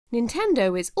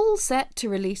Nintendo is all set to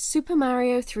release Super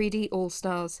Mario 3D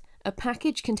All-Stars, a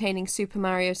package containing Super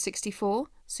Mario 64,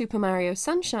 Super Mario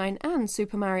Sunshine and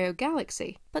Super Mario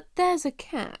Galaxy. But there's a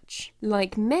catch.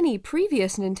 Like many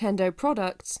previous Nintendo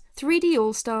products, 3D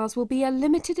All-Stars will be a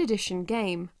limited edition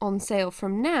game, on sale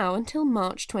from now until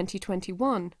March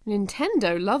 2021.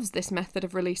 Nintendo loves this method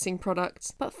of releasing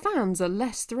products, but fans are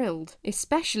less thrilled,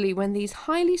 especially when these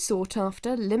highly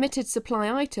sought-after, limited supply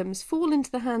items fall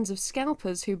into the hands of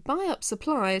scalpers who buy up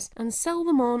supplies and sell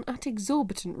them on at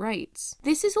exorbitant rates.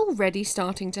 This is already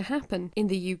starting to happen. In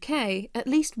the UK, at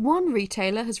least one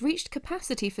retailer has reached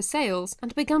capacity for sales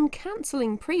and begun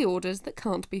cancelling pre-orders that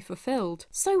can't be fulfilled.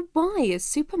 So why is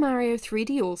Super Mario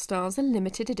 3D All-Stars a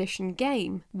limited edition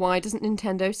game? Why doesn't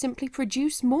Nintendo simply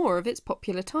produce more of its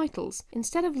popular titles,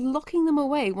 instead of locking them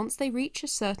away once they reach a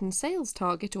certain sales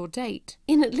target or date?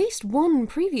 In at least one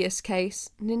previous case,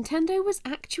 Nintendo was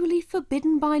actually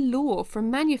forbidden by law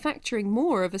from manufacturing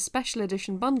more of a special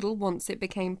edition bundle once it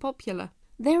became popular.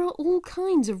 There are all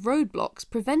kinds of roadblocks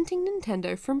preventing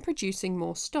Nintendo from producing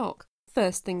more stock.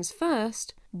 First things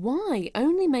first, why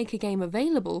only make a game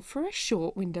available for a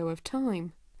short window of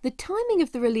time? The timing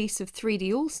of the release of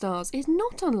 3D All-Stars is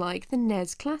not unlike the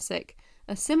NES Classic,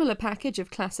 a similar package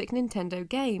of classic Nintendo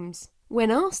games.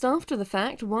 When asked after the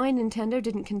fact why Nintendo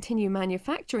didn't continue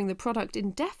manufacturing the product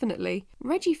indefinitely,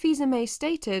 Fils-Aime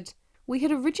stated, "We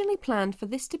had originally planned for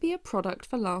this to be a product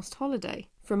for last holiday.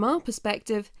 From our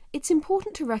perspective, it's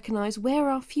important to recognise where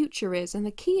our future is and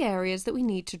the key areas that we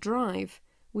need to drive.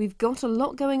 We've got a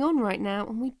lot going on right now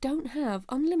and we don't have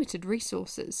unlimited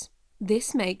resources."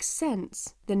 This makes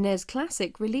sense. The NES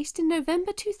Classic released in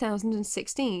November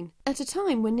 2016, at a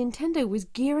time when Nintendo was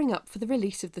gearing up for the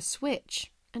release of the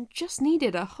Switch, and just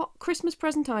needed a hot Christmas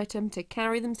present item to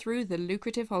carry them through the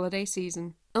lucrative holiday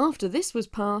season. After this was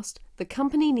passed, the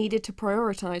company needed to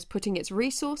prioritise putting its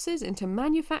resources into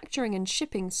manufacturing and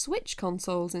shipping Switch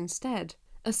consoles instead.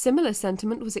 A similar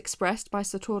sentiment was expressed by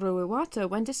Satoru Iwata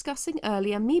when discussing early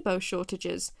Amiibo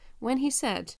shortages, when he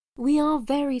said, "We are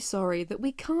very sorry that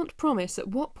we can't promise at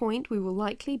what point we will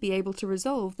likely be able to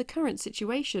resolve the current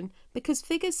situation, because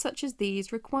figures such as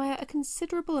these require a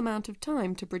considerable amount of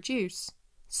time to produce.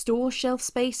 Store shelf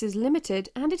space is limited,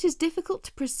 and it is difficult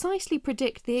to precisely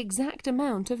predict the exact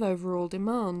amount of overall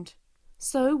demand.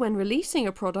 So when releasing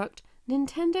a product,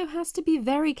 Nintendo has to be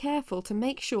very careful to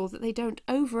make sure that they don't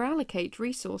over-allocate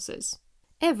resources.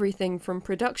 Everything from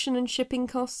production and shipping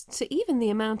costs to even the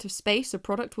amount of space a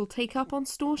product will take up on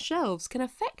store shelves can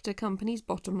affect a company's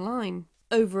bottom line.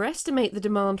 Overestimate the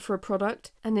demand for a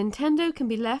product, and Nintendo can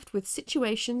be left with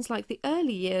situations like the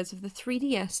early years of the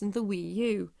 3DS and the Wii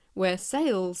U, where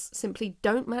sales simply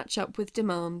don't match up with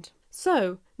demand.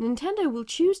 So, Nintendo will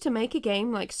choose to make a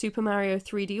game like Super Mario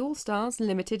 3D All-Stars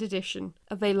Limited Edition,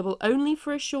 available only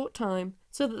for a short time,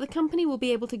 so that the company will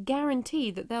be able to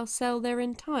guarantee that they'll sell their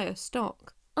entire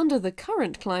stock. Under the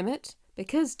current climate,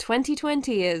 because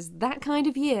 2020 is that kind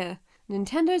of year,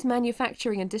 Nintendo's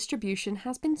manufacturing and distribution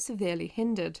has been severely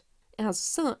hindered. As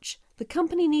such, the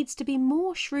company needs to be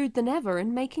more shrewd than ever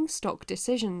in making stock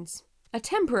decisions. A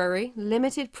temporary,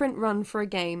 limited print run for a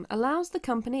game allows the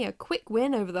company a quick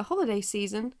win over the holiday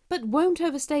season, but won't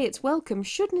overstay its welcome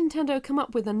should Nintendo come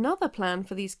up with another plan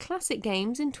for these classic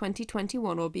games in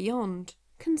 2021 or beyond.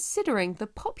 Considering the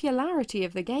popularity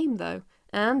of the game though,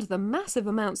 and the massive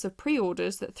amounts of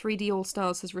pre-orders that 3D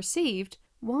All-Stars has received,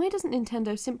 why doesn't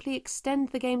Nintendo simply extend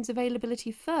the game's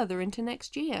availability further into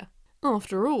next year?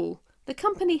 After all, the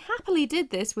company happily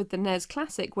did this with the NES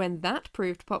Classic when that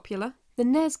proved popular. The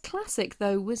NES Classic,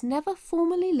 though, was never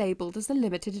formally labelled as a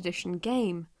limited edition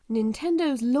game.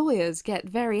 Nintendo's lawyers get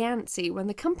very antsy when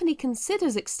the company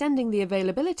considers extending the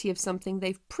availability of something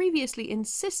they've previously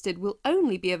insisted will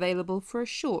only be available for a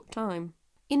short time.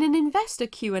 In an investor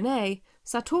Q&A,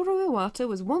 Satoru Iwata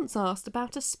was once asked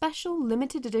about a special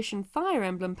limited edition Fire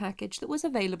Emblem package that was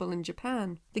available in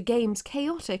Japan. The game's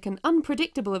chaotic and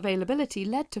unpredictable availability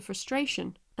led to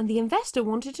frustration, and the investor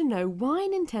wanted to know why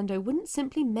Nintendo wouldn't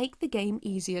simply make the game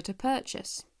easier to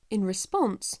purchase. In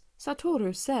response,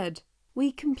 Satoru said,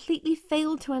 "We completely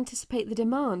failed to anticipate the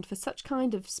demand for such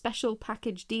kind of special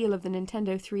package deal of the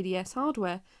Nintendo 3DS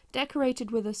hardware,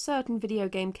 decorated with a certain video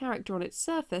game character on its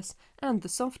surface, and the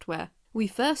software. We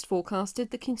first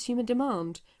forecasted the consumer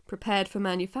demand, prepared for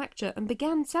manufacture, and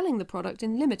began selling the product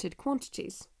in limited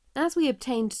quantities. As we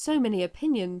obtained so many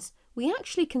opinions, we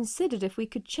actually considered if we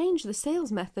could change the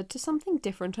sales method to something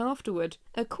different afterward.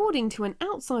 According to an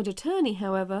outside attorney,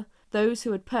 however, those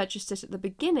who had purchased it at the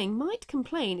beginning might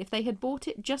complain if they had bought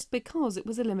it just because it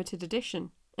was a limited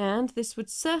edition. and this would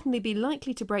certainly be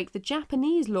likely to break the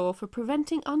Japanese law for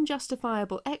preventing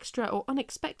unjustifiable extra or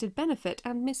unexpected benefit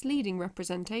and misleading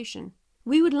representation.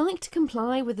 We would like to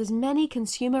comply with as many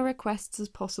consumer requests as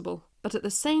possible, but at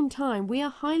the same time we are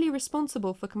highly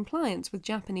responsible for compliance with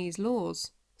Japanese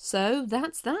laws. So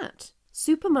that's that.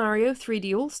 Super Mario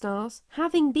 3D All-Stars,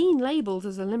 having been labelled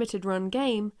as a limited run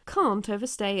game, can't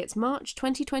overstay its March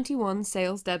 2021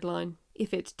 sales deadline.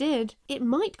 If it did, it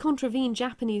might contravene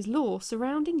Japanese law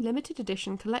surrounding limited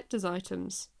edition collector's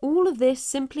items. All of this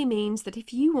simply means that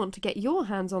if you want to get your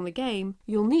hands on the game,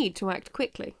 you'll need to act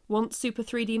quickly. Once Super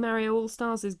 3D Mario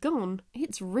All-Stars is gone,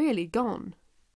 it's really gone.